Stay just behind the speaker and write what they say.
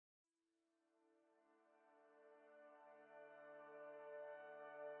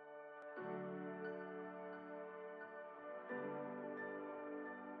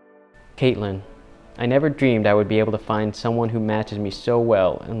Caitlin, I never dreamed I would be able to find someone who matches me so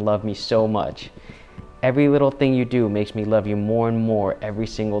well and love me so much. Every little thing you do makes me love you more and more every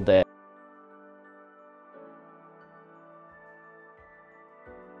single day.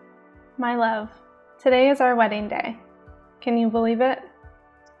 My love, today is our wedding day. Can you believe it?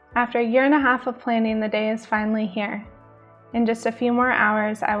 After a year and a half of planning, the day is finally here. In just a few more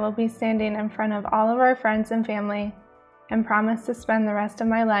hours, I will be standing in front of all of our friends and family and promise to spend the rest of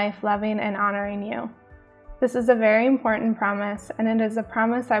my life loving and honoring you. This is a very important promise, and it is a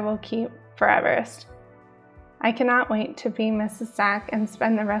promise I will keep forever. I cannot wait to be Mrs. Stack and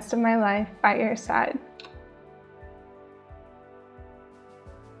spend the rest of my life by your side.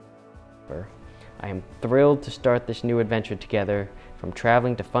 I am thrilled to start this new adventure together, from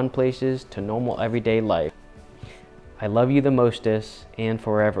traveling to fun places to normal everyday life. I love you the mostest and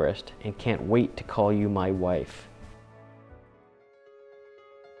foreverest, and can't wait to call you my wife.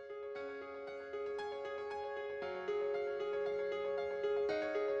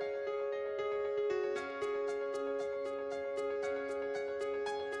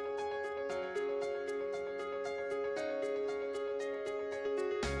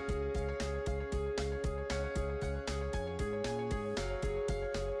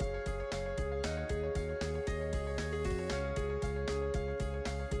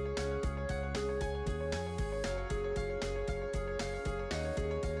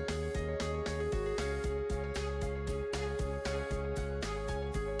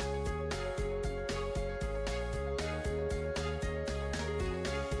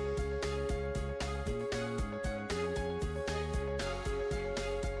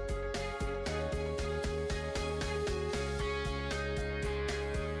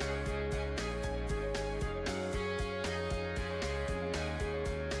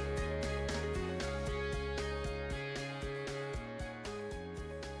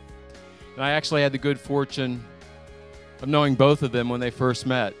 And I actually had the good fortune of knowing both of them when they first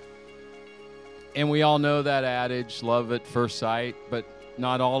met. And we all know that adage, love at first sight, but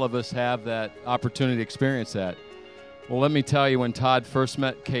not all of us have that opportunity to experience that. Well, let me tell you, when Todd first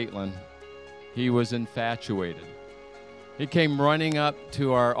met Caitlin, he was infatuated. He came running up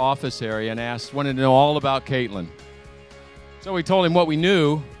to our office area and wanted to know all about Caitlin. So we told him what we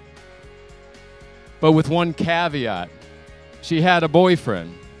knew, but with one caveat. She had a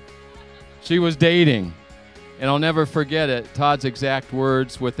boyfriend. She was dating, and I'll never forget it, Todd's exact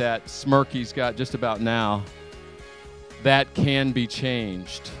words with that smirk he's got just about now, "That can be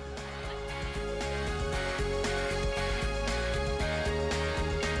changed."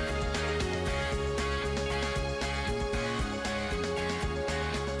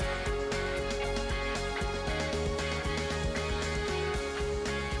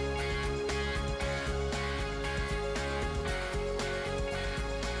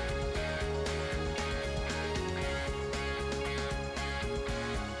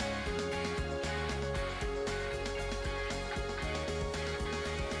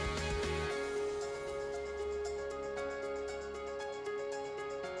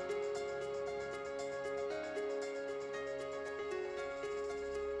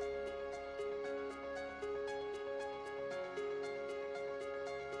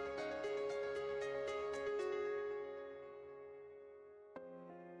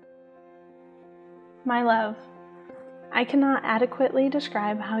 My love, I cannot adequately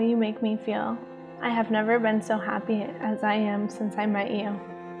describe how you make me feel. I have never been so happy as I am since I met you.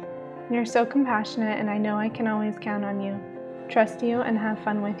 You're so compassionate, and I know I can always count on you, trust you, and have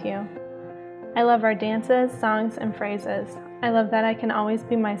fun with you. I love our dances, songs, and phrases. I love that I can always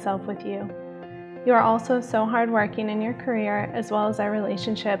be myself with you. You are also so hardworking in your career as well as our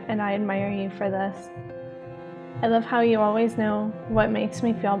relationship, and I admire you for this. I love how you always know what makes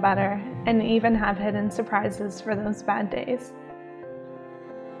me feel better and even have hidden surprises for those bad days.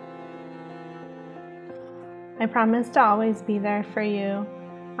 I promise to always be there for you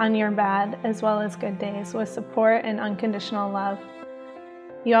on your bad as well as good days with support and unconditional love.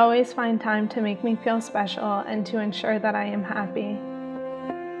 You always find time to make me feel special and to ensure that I am happy.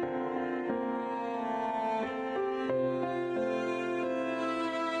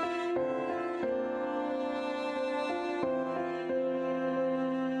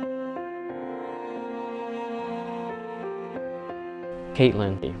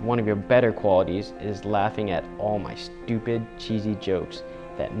 Caitlin, one of your better qualities is laughing at all my stupid, cheesy jokes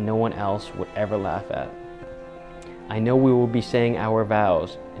that no one else would ever laugh at. I know we will be saying our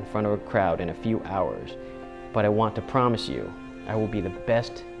vows in front of a crowd in a few hours, but I want to promise you I will be the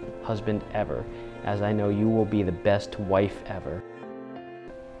best husband ever, as I know you will be the best wife ever.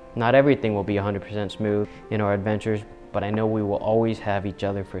 Not everything will be 100% smooth in our adventures, but I know we will always have each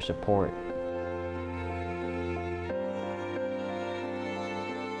other for support.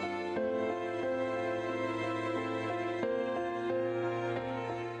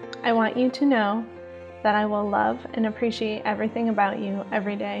 I want you to know that I will love and appreciate everything about you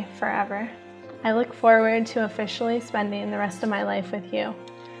every day, forever. I look forward to officially spending the rest of my life with you.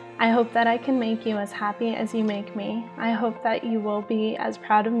 I hope that I can make you as happy as you make me. I hope that you will be as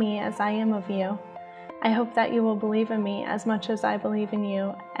proud of me as I am of you. I hope that you will believe in me as much as I believe in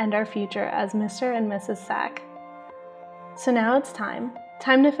you and our future as Mr. and Mrs. Sack. So now it's time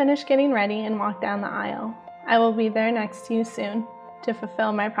to finish getting ready and walk down the aisle. I will be there next to you soon to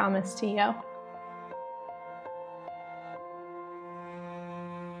fulfill my promise to you.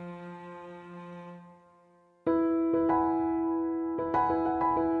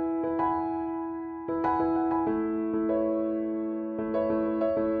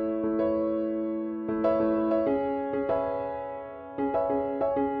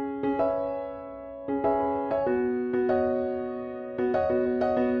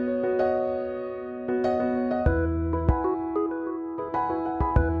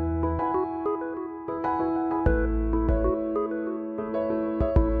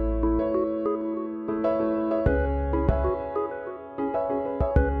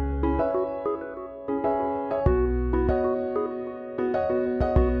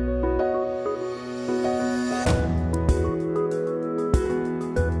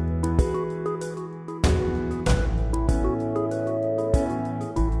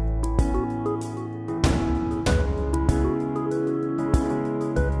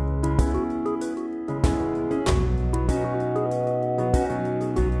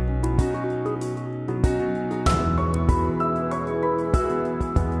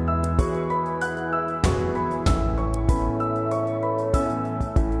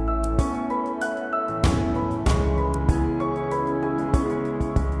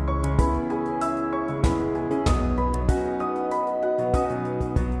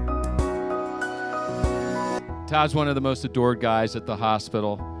 Todd's one of the most adored guys at the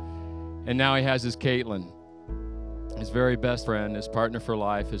hospital, and now he has his Caitlin, his very best friend, his partner for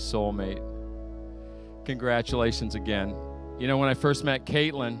life, his soulmate. Congratulations again. You know, when I first met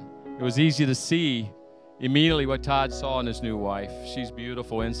Caitlin, it was easy to see immediately what Todd saw in his new wife. She's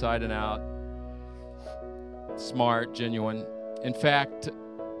beautiful inside and out, smart, genuine. In fact,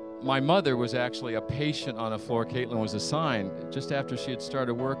 my mother was actually a patient on a floor Caitlin was assigned just after she had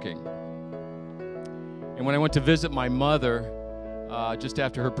started working. And when I went to visit my mother just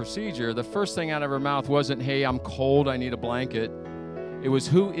after her procedure, the first thing out of her mouth wasn't, "Hey, I'm cold, I need a blanket." It was,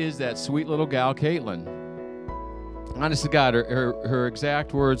 "Who is that sweet little gal, Caitlin?" Honest to God, her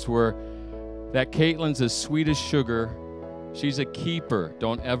exact words were, "That Caitlin's as sweet as sugar. She's a keeper.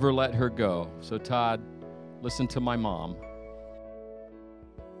 Don't ever let her go." So Todd, listen to my mom.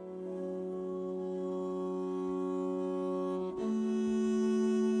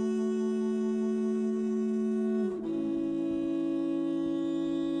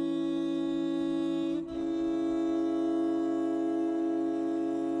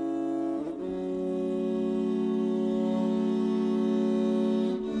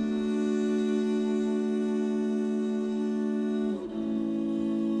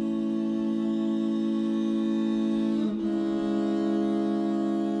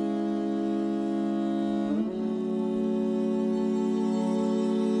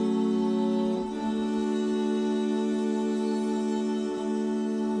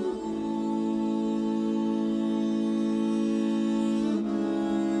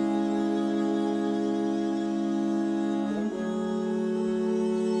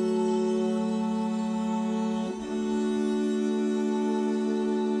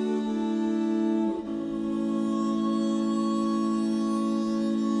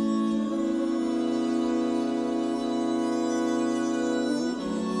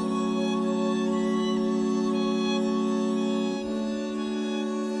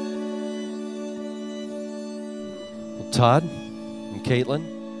 Todd and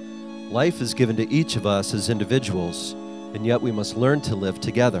Caitlin, life is given to each of us as individuals, and yet we must learn to live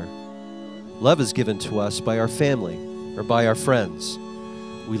together. Love is given to us by our family or by our friends.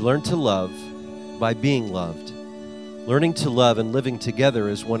 We learn to love by being loved. Learning to love and living together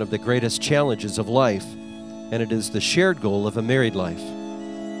is one of the greatest challenges of life, and it is the shared goal of a married life.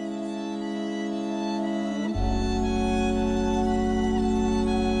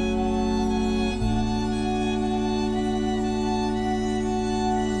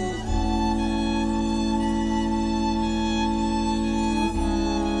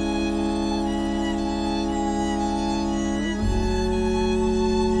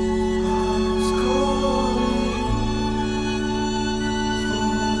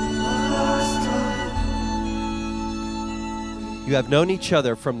 You have known each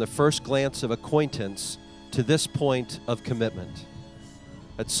other from the first glance of acquaintance to this point of commitment.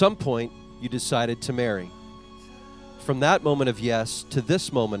 At some point, you decided to marry. From that moment of yes to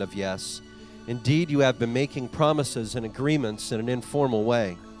this moment of yes, indeed you have been making promises and agreements in an informal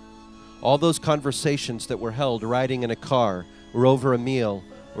way. All those conversations that were held riding in a car or over a meal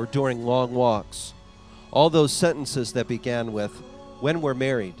or during long walks. All those sentences that began with, "When we're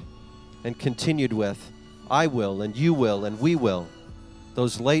married," and continued with, "I will," and "you will," and "we will."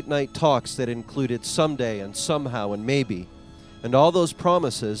 Those late night talks that included someday and somehow and maybe, and all those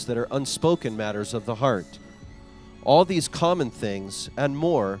promises that are unspoken matters of the heart. All these common things and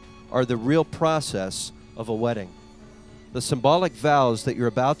more are the real process of a wedding. The symbolic vows that you're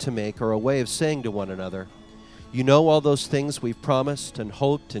about to make are a way of saying to one another, "You know all those things we've promised and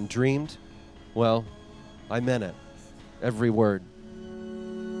hoped and dreamed? Well, I meant it, every word."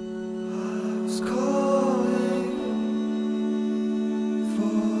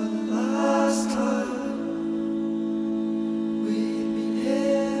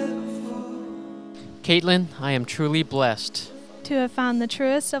 Caitlin, I am truly blessed, To have found the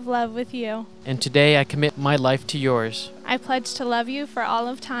truest of love with you. and today I commit my life to yours, I pledge to love you for all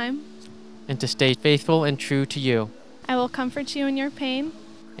of time. and to stay faithful and true to you, I will comfort you in your pain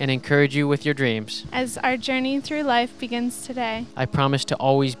and encourage you with your dreams. as our journey through life begins today. I promise to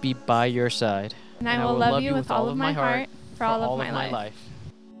always be by your side, And I will love you with all of my heart for all of my life.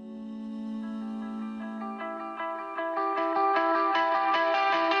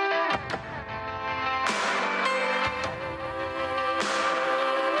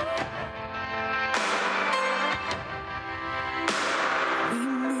 We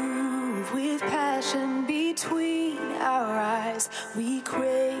move with passion between our eyes. We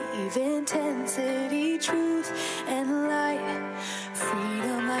crave intensity, truth, and light.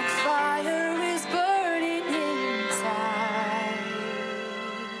 Freedom like fire is burning inside.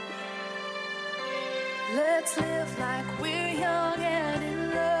 Let's live like we're young and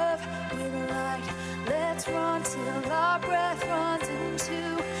in love with light. Let's run till our breath runs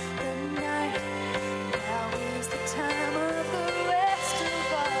into the night. Now is the time of the rest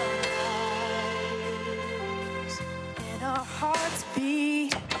of our lives, and our hearts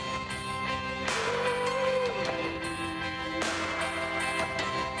beat.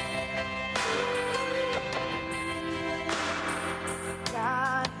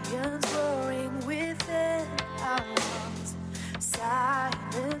 Lions roaring within our lungs.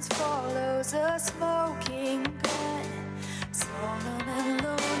 Silence follows a smoking gun. Solemn and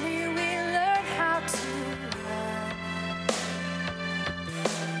lonely, we learn how to run.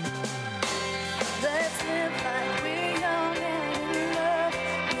 Let's live like we're young and in love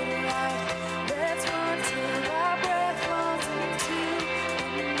with light. Let's run till our breath runs into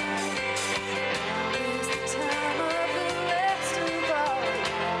the night. Now is the time of the rest of our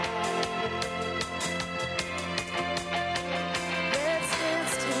lives. Let's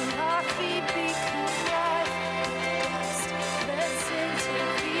dance till our feet become light with dust. Let's sing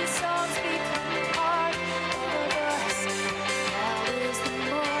till these songs become part of us. Now is the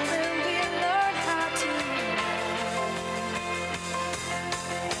moment we learn how to love,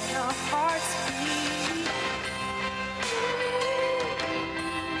 and our hearts beat.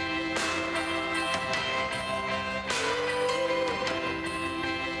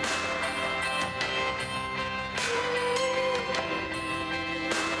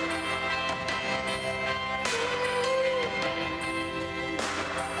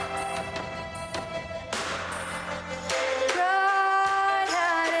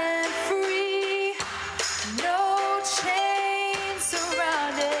 Bright-eyed and free, no chains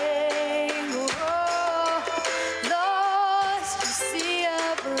surrounding. Oh, lost to sea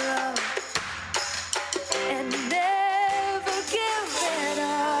of love and never giving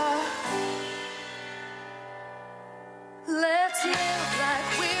up. Let's live like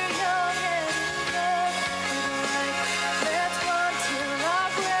we're young and in love with light. Let's run till our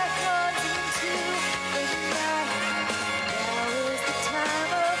breath runs into the night. Now is the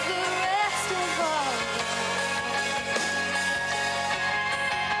time of the rest of our lives.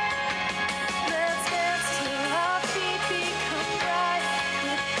 Let's dance till our feet become bright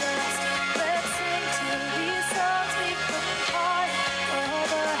with dust. Let's sing till these songs become part of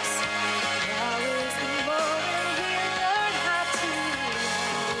us. Now is the moment we learn how to love.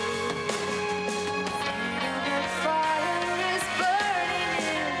 Freedom and fire is burning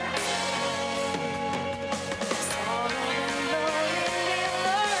inside. Solemn and lonely, we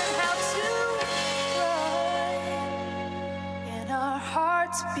learn how to run, and our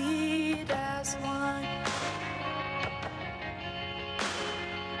hearts beat as one.